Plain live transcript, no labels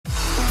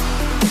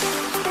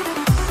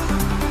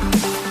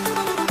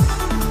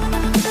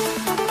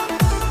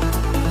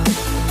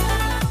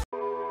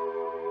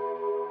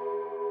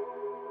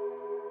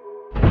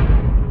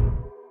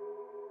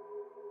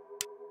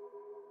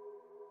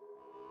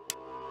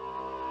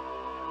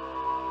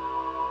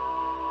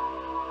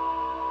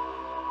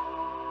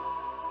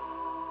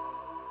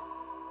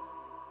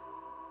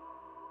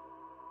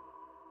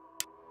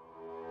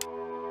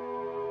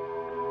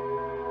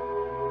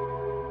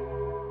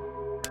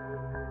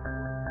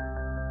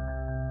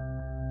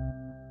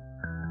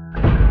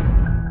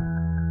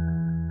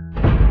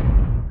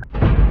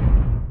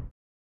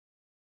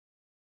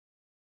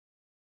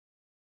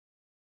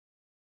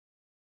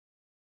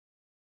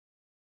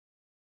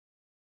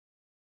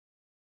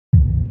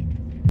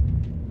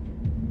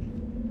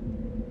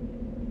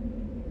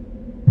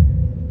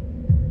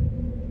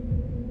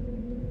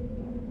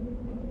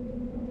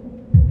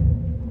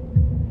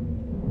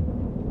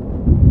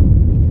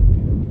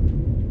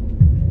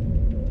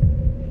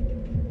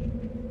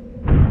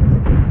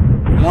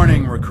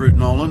recruit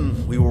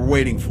Nolan. We were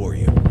waiting for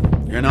you.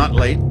 You're not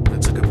late.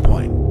 That's a good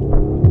point.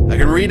 I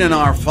can read in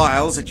our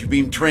files that you've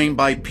been trained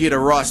by Peter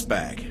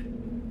Rosbach.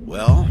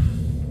 Well,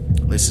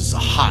 this is a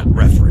hot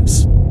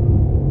reference.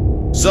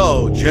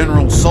 So,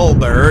 General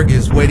Solberg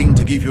is waiting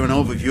to give you an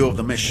overview of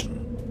the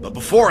mission. But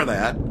before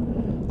that,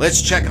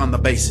 let's check on the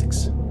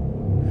basics.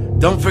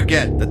 Don't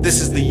forget that this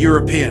is the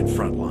European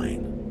front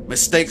line.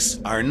 Mistakes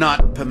are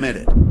not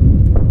permitted.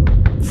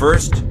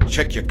 First,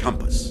 check your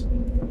compass.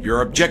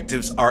 Your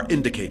objectives are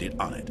indicated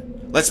on it.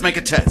 Let's make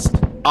a test.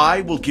 I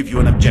will give you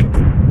an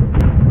objective.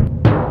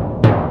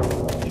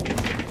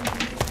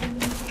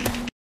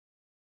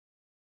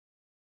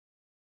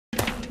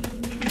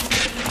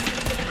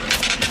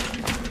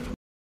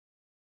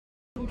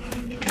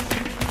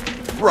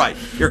 Right,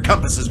 your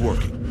compass is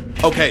working.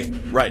 Okay,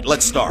 right,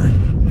 let's start.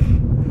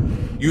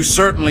 You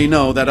certainly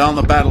know that on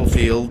the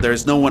battlefield,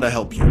 there's no one to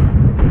help you.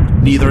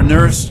 Neither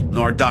nurse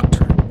nor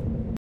doctor.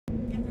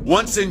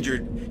 Once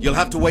injured, you'll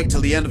have to wait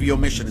till the end of your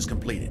mission is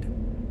completed.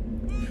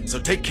 So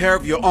take care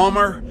of your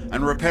armor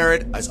and repair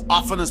it as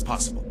often as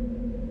possible.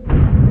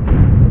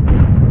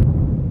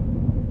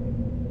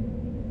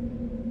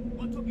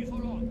 What took you so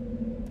long?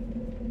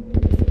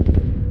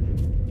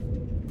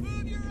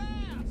 Move your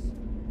ass!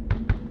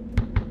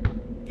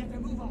 Get the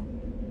move on.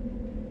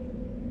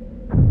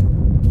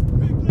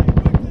 Quickly!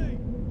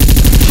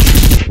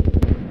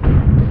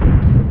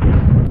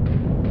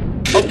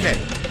 Okay,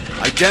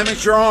 I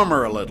damaged your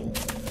armor a little.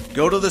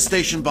 Go to the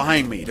station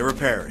behind me to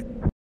repair it.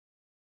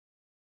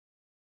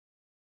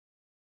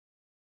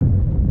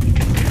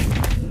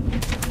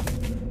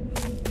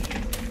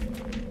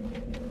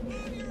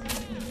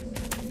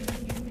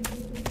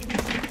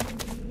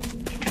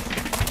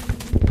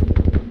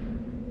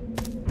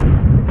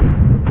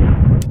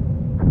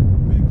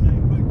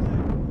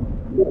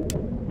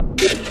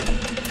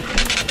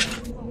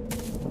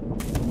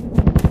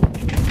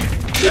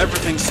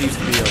 Everything seems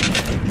to be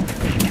okay.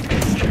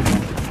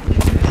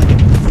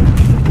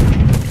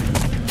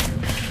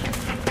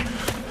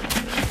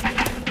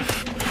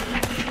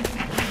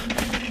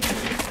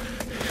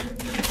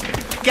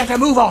 Get a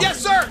move on! Yes,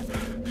 sir!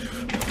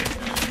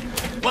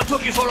 What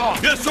took you so long?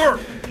 Yes, sir!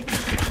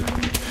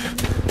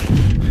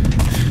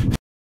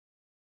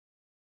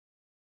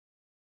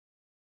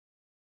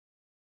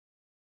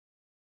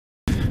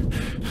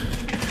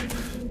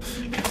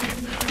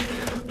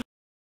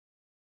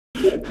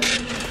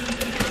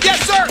 Yes,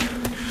 sir!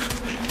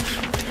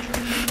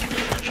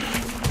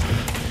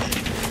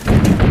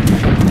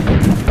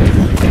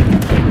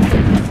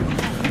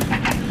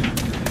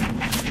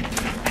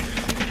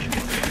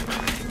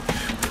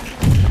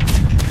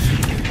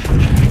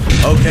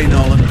 Okay,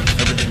 Nolan.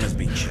 Everything has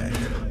been checked.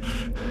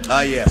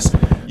 Ah, yes.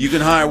 You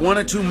can hire 1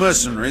 or 2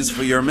 mercenaries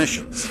for your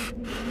missions.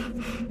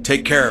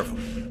 Take care of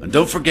them. And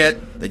don't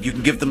forget that you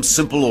can give them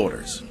simple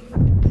orders.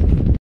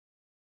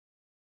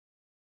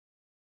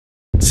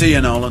 See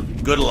you,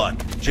 Nolan. Good luck.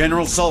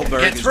 General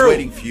Solberg is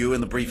waiting for you in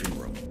the briefing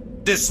room.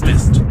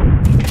 Dismissed.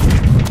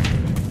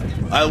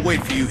 I'll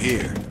wait for you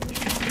here.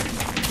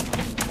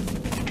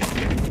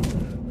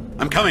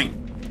 I'm coming.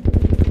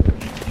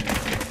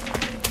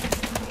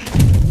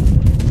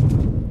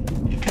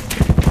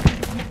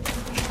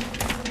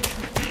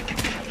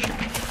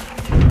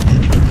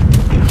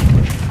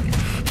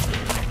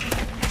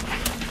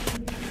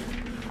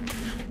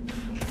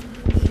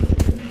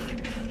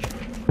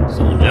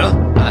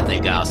 I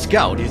think our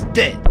scout is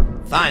dead.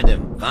 Find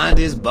him, find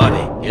his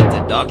body, get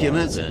the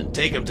documents, and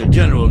take him to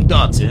General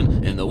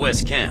Dodson in the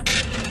West Camp.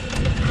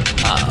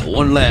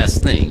 One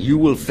last thing. You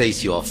will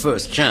face your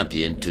first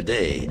champion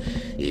today.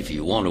 If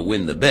you want to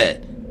win the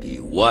bet, be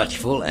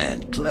watchful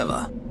and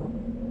clever.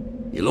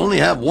 You'll only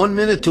have 1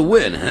 minute to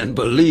win, and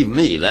believe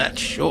me, that's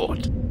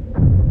short.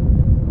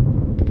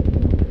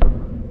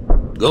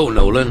 Go,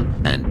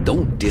 Nolan, and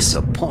don't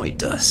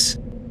disappoint us.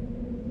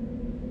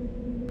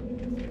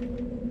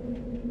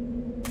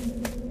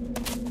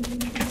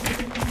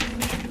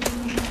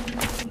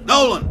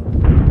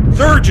 Nolan!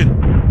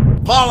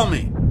 Surgeon! Follow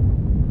me!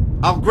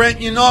 I'll grant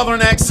you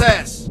northern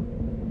access.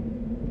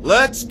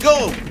 Let's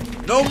go!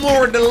 No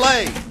more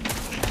delay!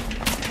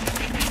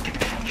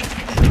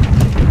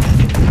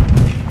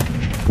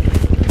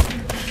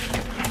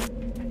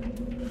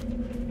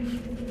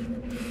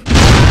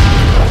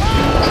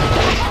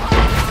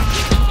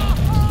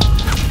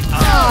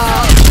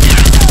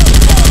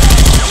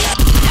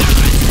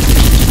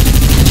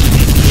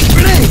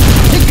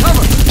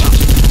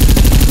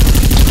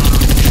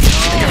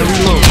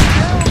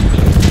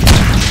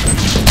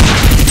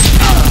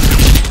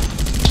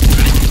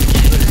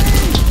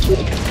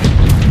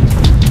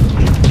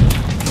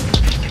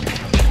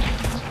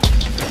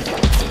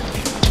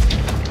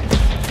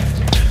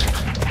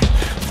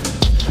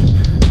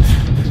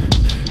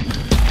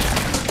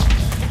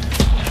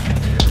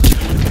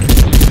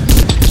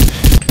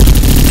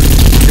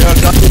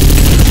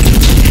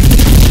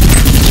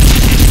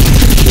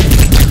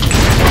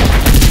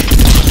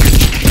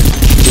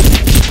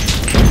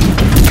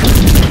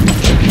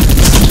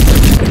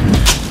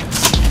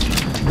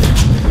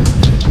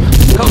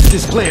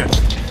 Is clear.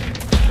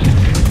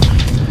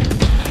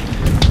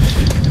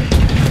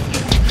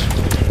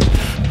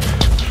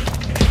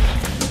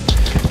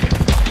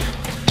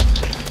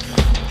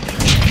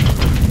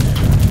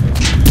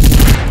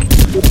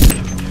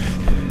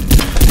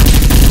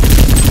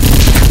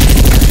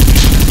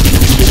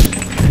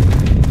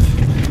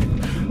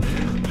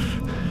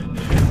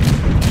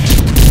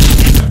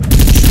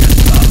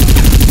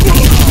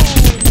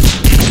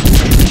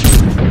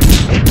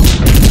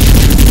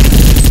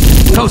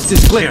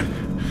 clear.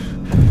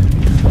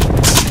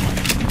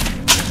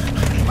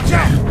 Watch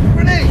out!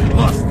 Grenade!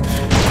 Lost.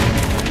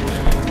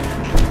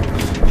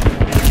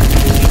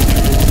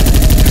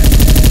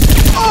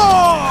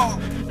 Oh!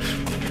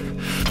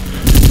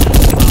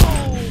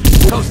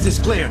 Coast is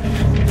clear.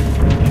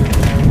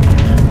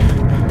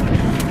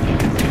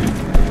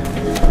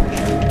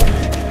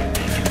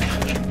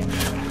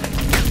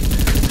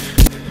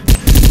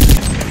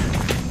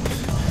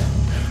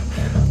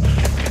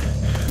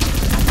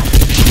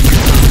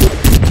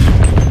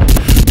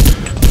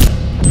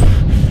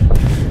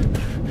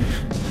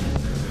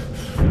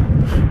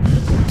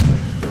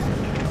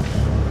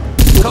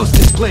 Coast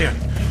is clear.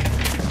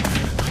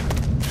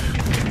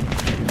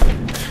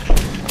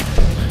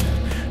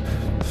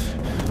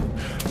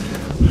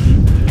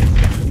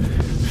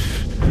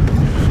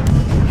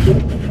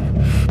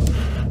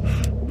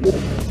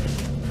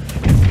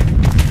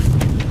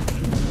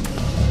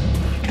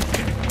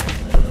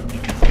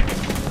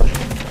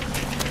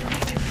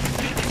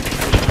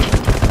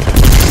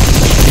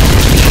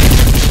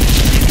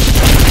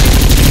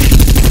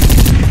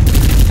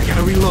 I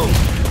gotta reload.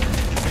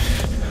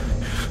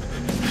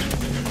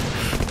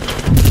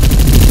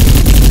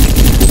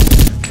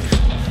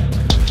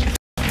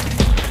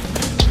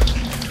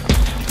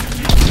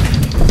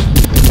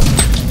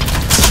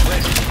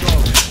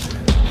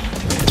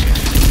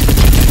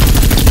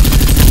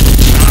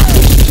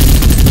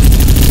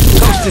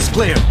 Coast is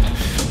clear.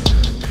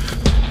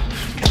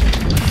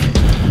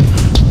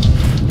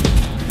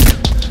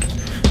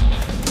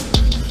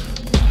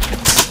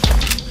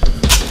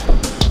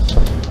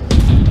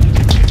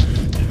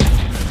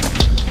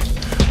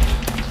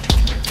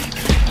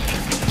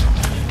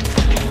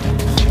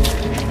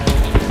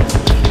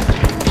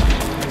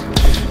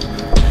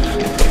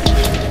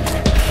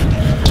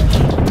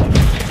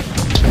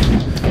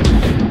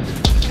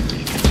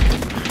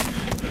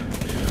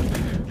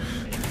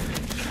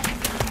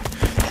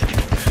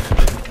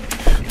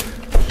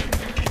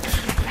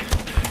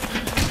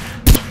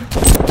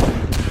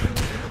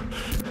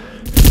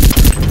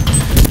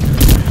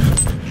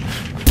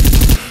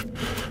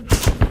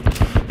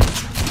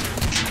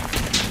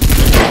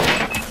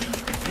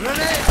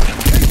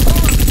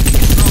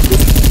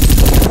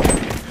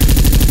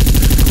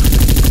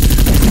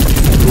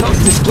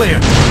 Coast is clear.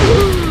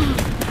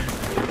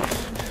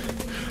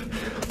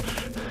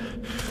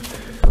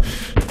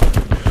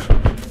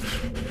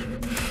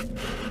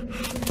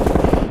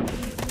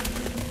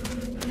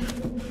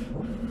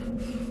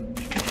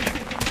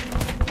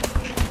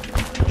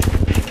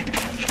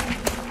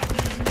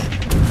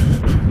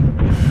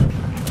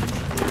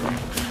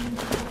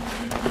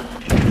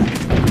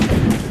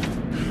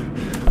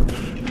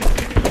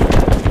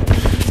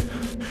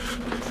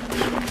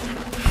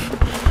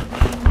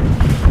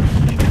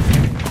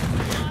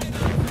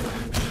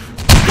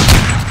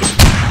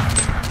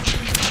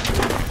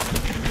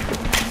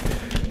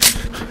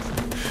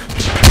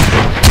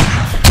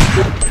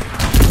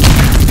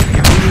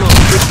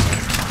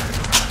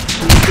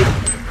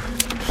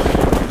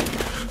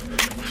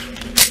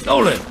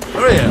 Nolan,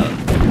 hurry up.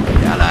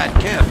 The Allied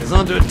camp is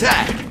under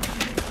attack.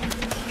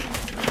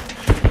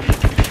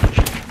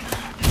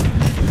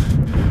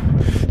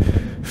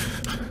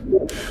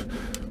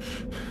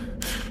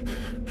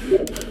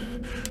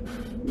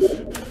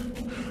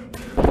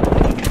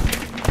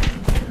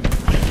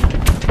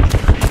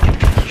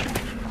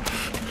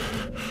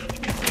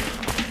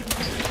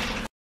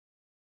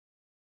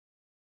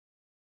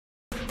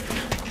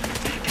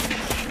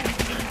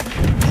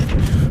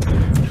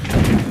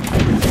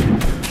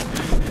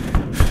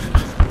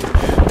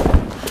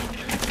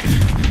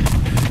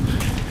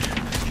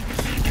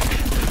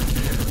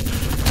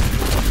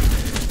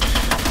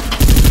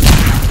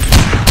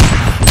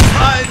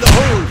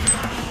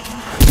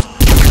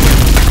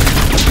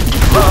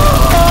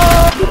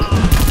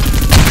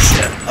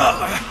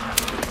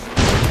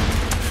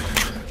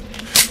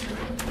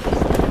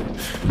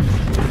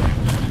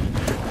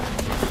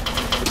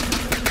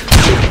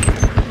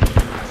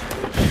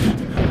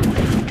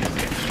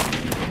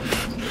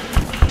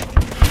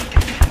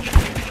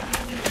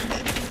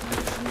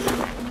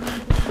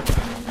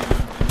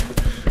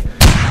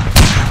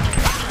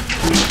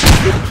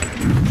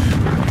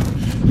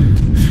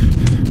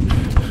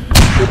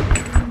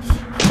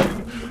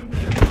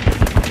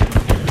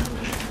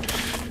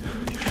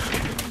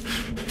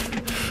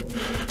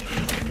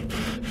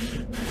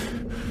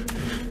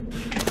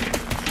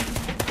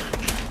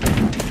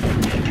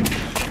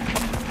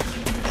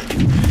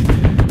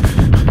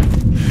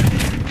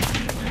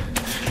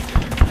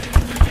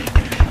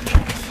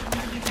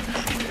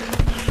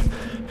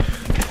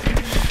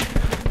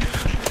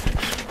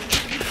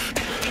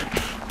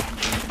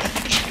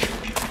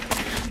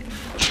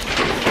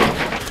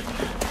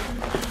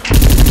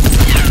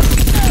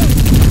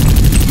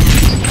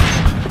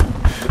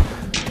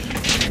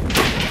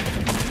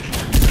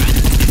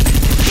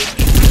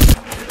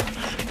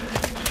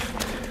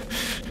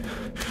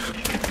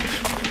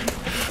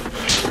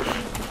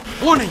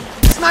 Warning!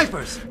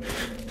 Snipers!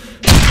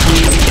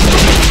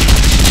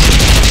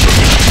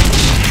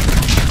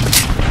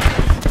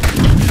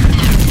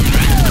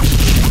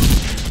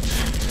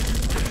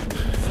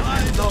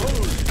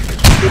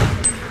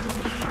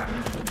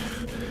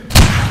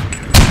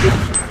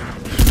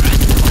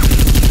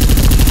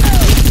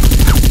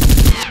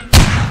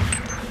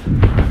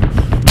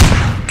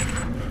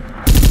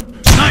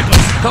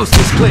 Coast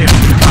is clear.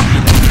 Copy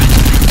that.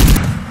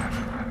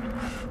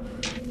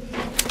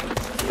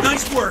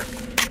 Nice work.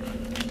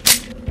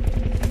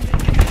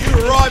 You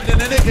arrived in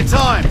the nick of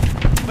time,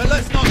 but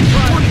let's not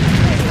try.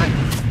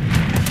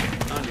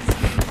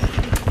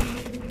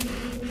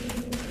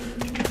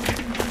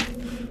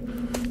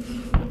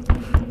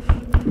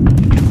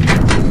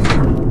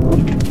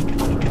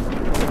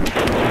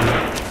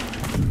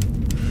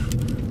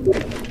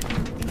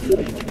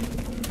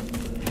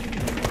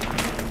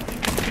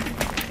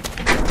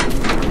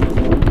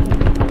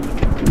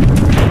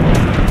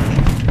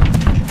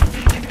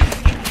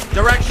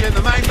 Direction,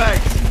 the main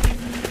base.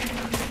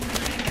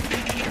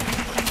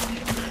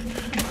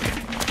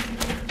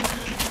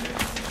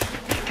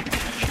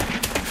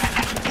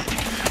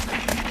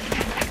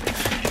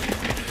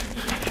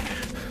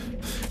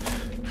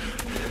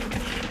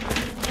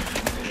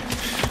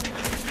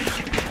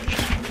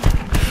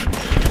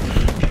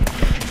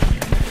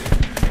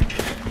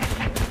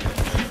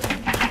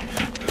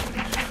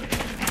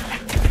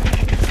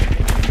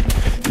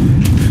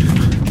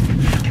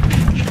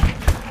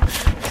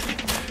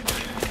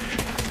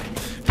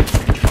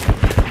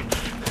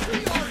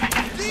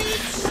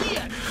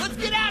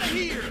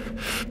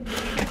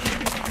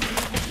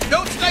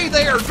 Don't stay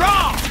there!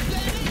 Draw!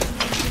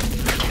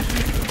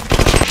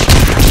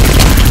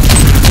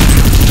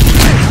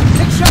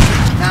 Take shelter,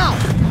 now!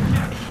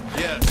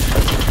 Yes.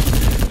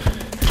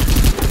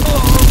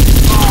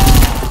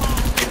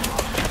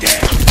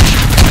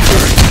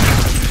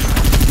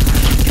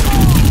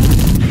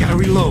 I gotta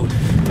reload.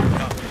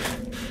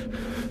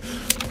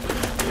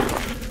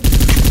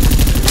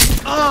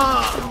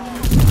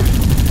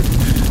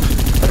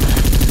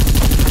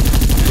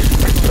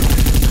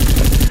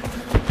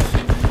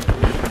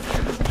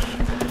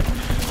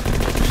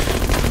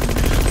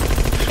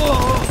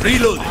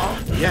 Reload.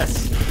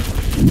 Yes.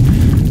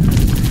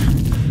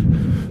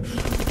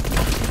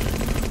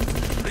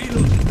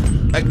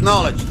 Reload.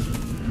 Acknowledged.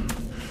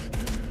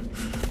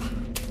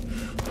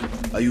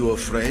 Are you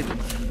afraid?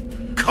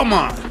 Come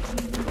on.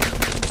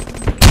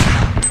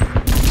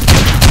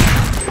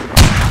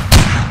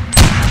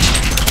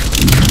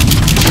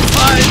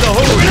 Find the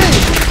hole.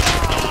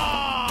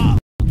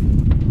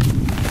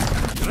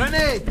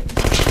 Grenade!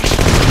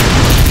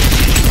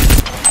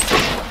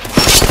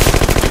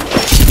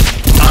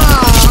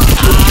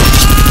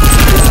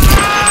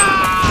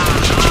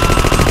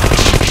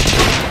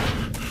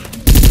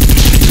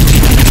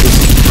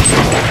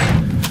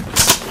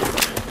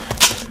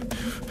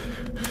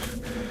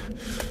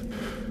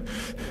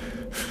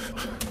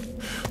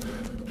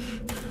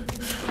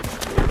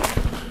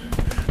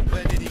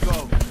 Where did he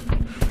go?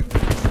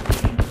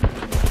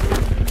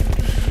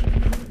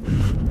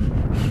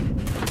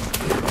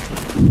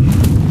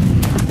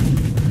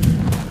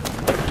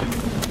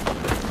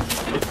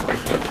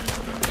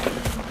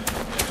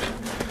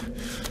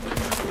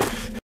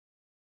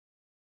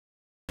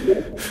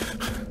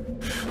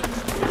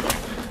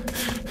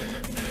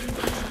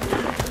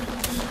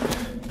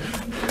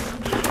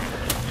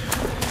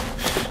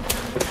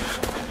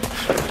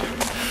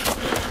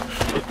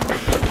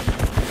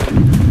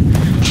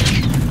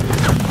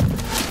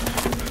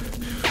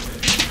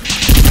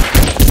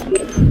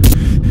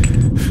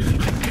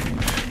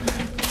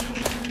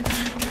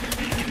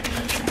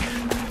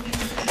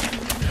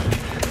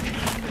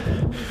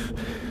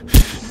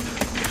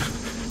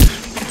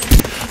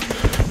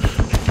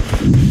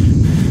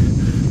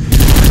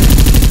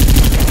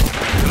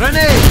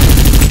 Grenade!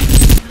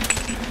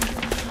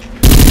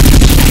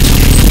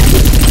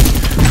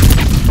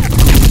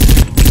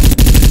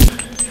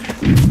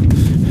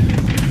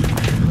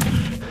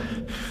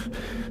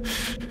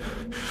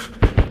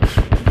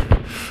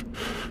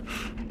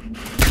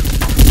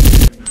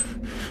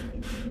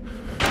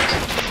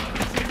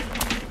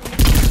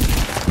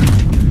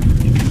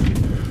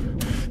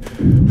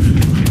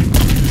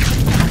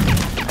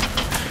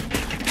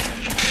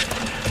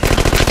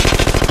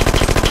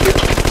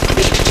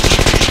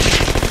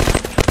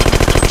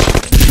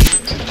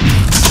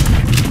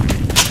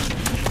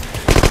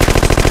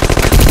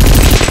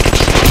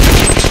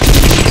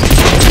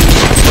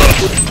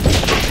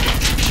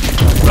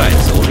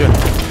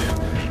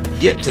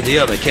 Get to the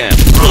other camp.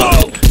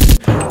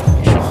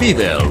 Should be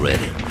there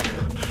already.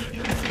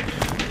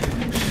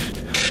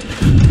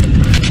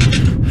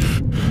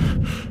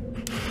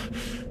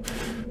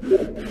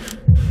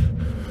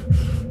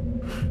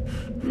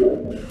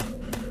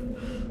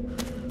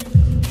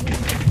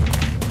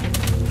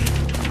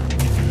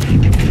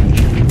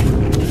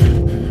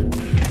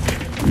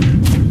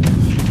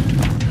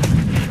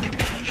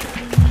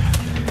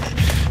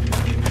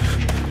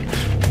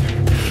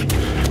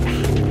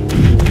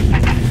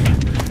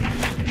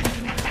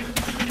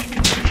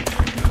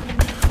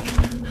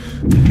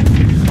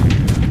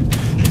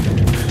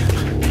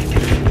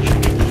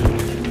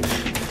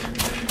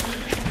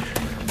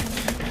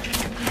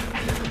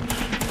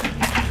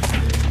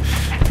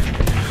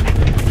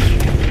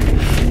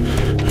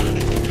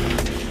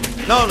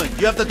 Nolan,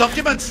 you have the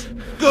documents?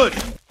 Good.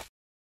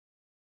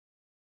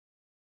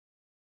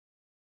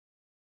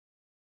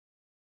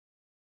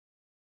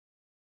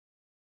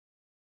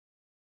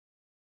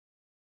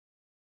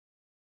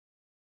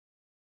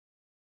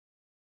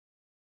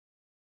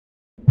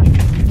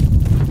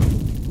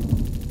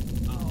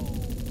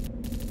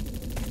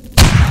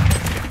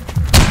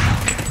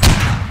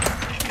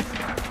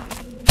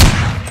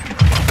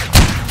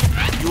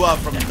 You are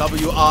from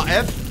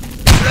WRF?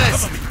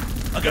 Bless!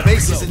 The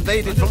base is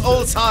invaded from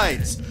all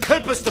sides.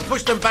 Help us to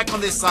push them back on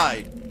this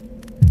side.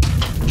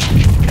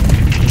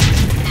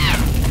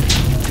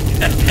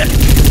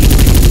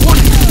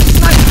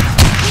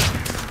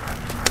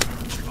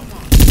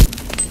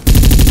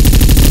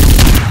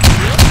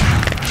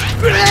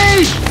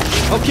 Grenade!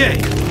 Okay.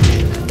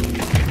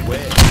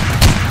 Where?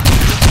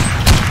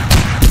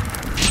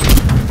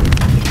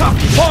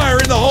 Fire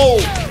in the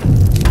hole!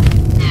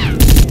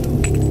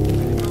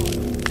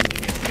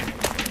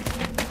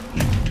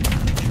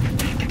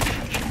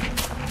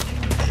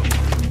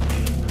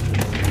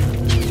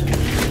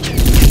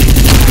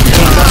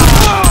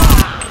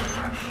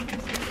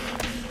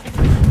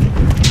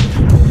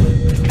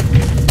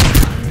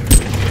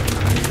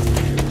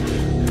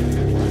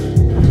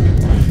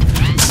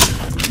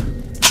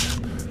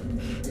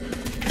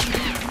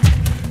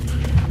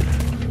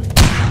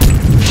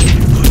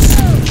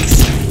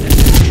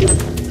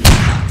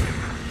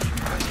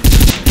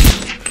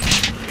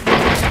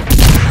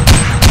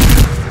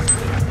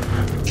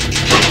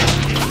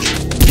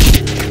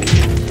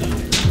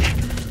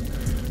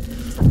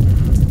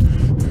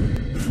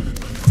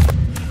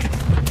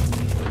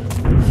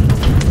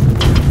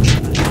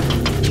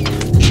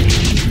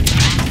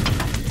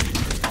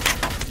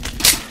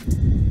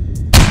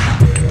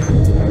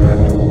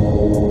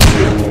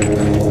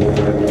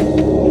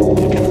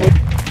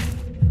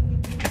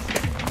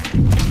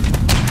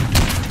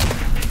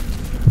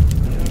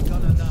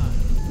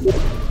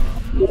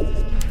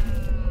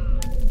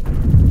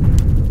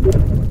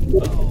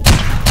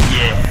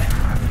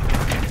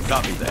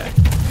 Copy that.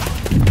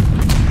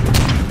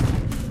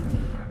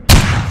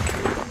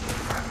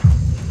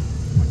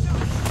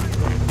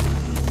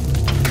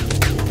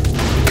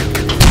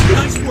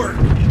 Nice work!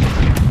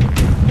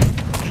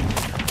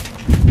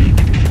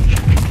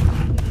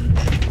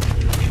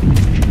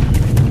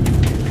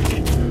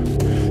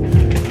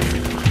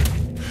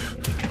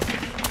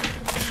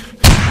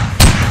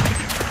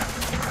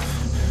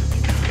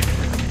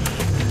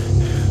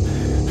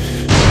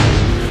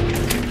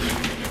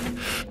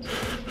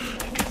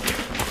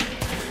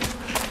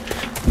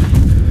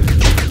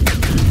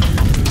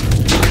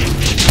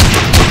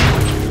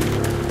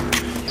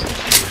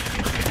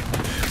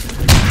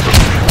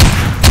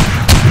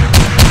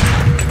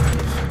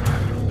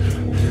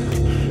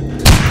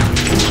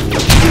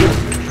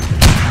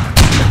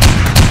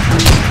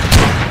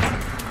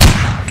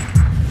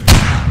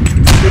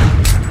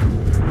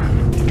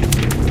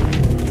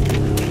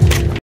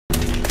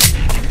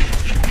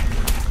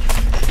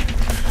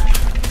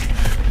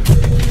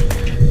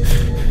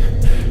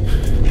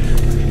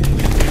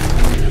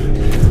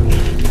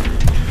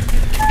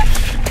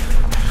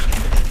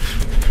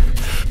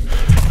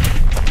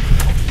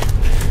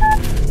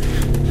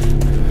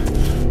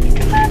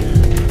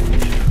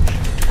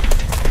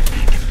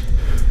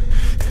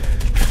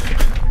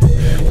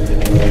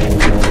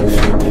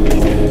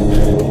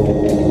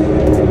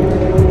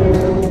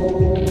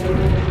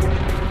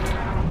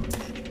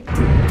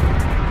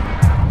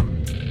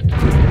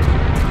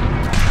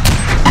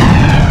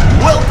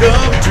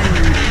 Welcome to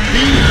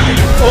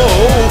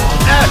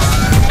BOS!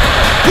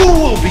 Who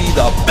will be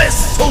the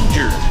best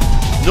soldier?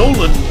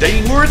 Nolan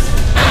Daneworth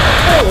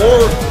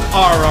or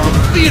our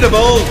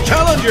unbeatable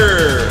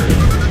challenger?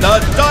 The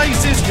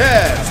dice is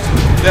cast.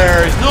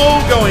 There's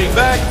no going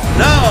back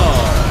now.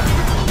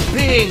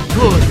 Being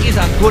good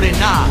isn't good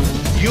enough.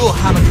 You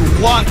have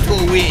to want to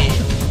win.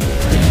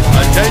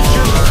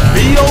 Attention,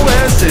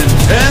 BOS in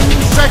 10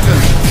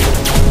 seconds.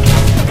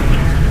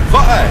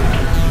 5,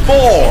 4,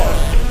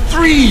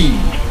 3,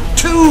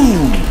 2,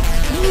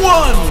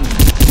 1.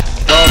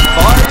 The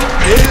fight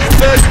is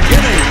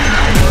beginning.